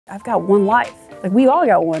I've got one life. Like, we all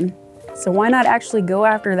got one. So why not actually go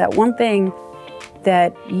after that one thing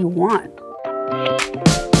that you want?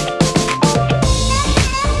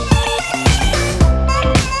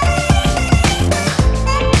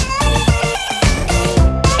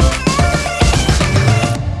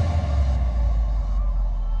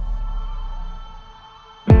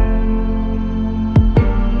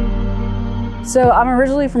 So I'm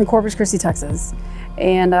originally from Corpus Christi, Texas,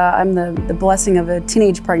 and I'm the blessing of a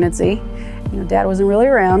teenage pregnancy. You know, Dad wasn't really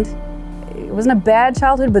around. It wasn't a bad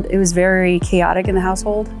childhood, but it was very chaotic in the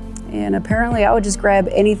household. And apparently I would just grab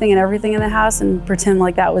anything and everything in the house and pretend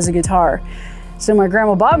like that was a guitar. So my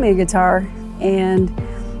grandma bought me a guitar, and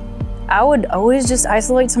I would always just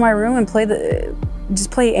isolate to my room and just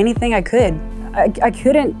play anything I could. I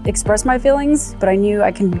couldn't express my feelings, but I knew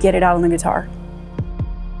I could get it out on the guitar.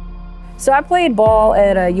 So I played ball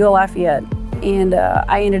at UL Lafayette, and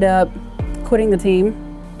I ended up quitting the team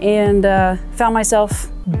and found myself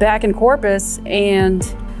back in Corpus, and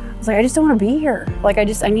I was like, I just don't want to be here. Like, I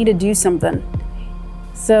need to do something.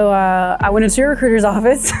 So I went into a recruiter's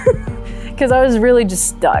office because I was really just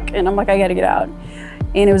stuck, and I'm like, I got to get out.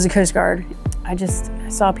 And it was a Coast Guard. I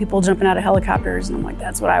saw people jumping out of helicopters, and I'm like,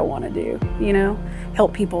 that's what I want to do, you know?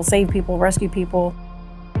 Help people, save people, rescue people.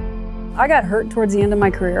 I got hurt towards the end of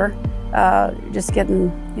my career. Just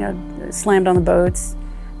getting, you know, slammed on the boats,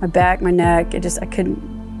 my back, my neck. I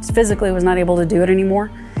couldn't, physically was not able to do it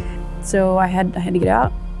anymore. So I had to get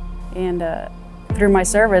out. And through my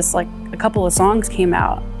service, like, a couple of songs came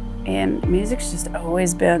out, and music's just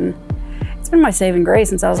always been, it's been my saving grace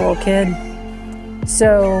since I was a little kid.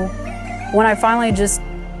 So when I finally just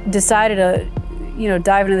decided to, you know,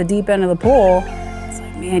 dive into the deep end of the pool, it's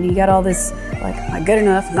like, man, you got all this, like, am I good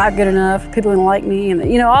enough? I'm not good enough. People don't like me,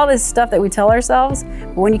 and, you know, all this stuff that we tell ourselves.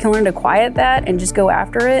 But when you can learn to quiet that and just go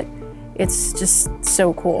after it, it's just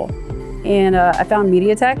so cool. And I found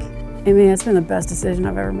MediaTech. I mean, it's been the best decision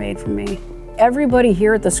I've ever made for me. Everybody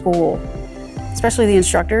here at the school, especially the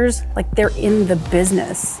instructors, like, they're in the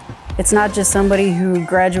business. It's not just somebody who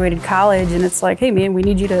graduated college and it's like, hey man, we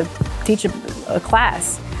need you to teach a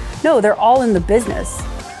class. No, they're all in the business,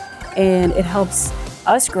 and it helps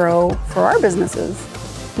us grow for our businesses,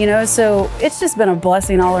 you know? So it's just been a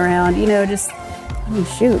blessing all around, you know, I mean,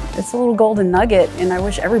 shoot, it's a little golden nugget, and I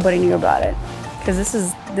wish everybody knew about it, because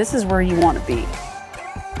this is where you want to be.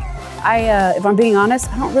 If I'm being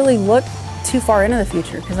honest, I don't really look too far into the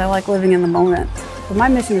future, because I like living in the moment. But my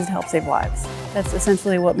mission is to help save lives. That's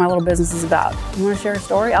essentially what my little business is about. You want to share a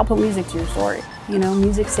story? I'll put music to your story. You know,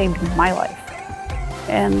 music saved my life.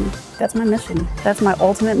 And that's my mission. That's my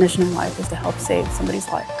ultimate mission in life, is to help save somebody's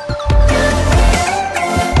life.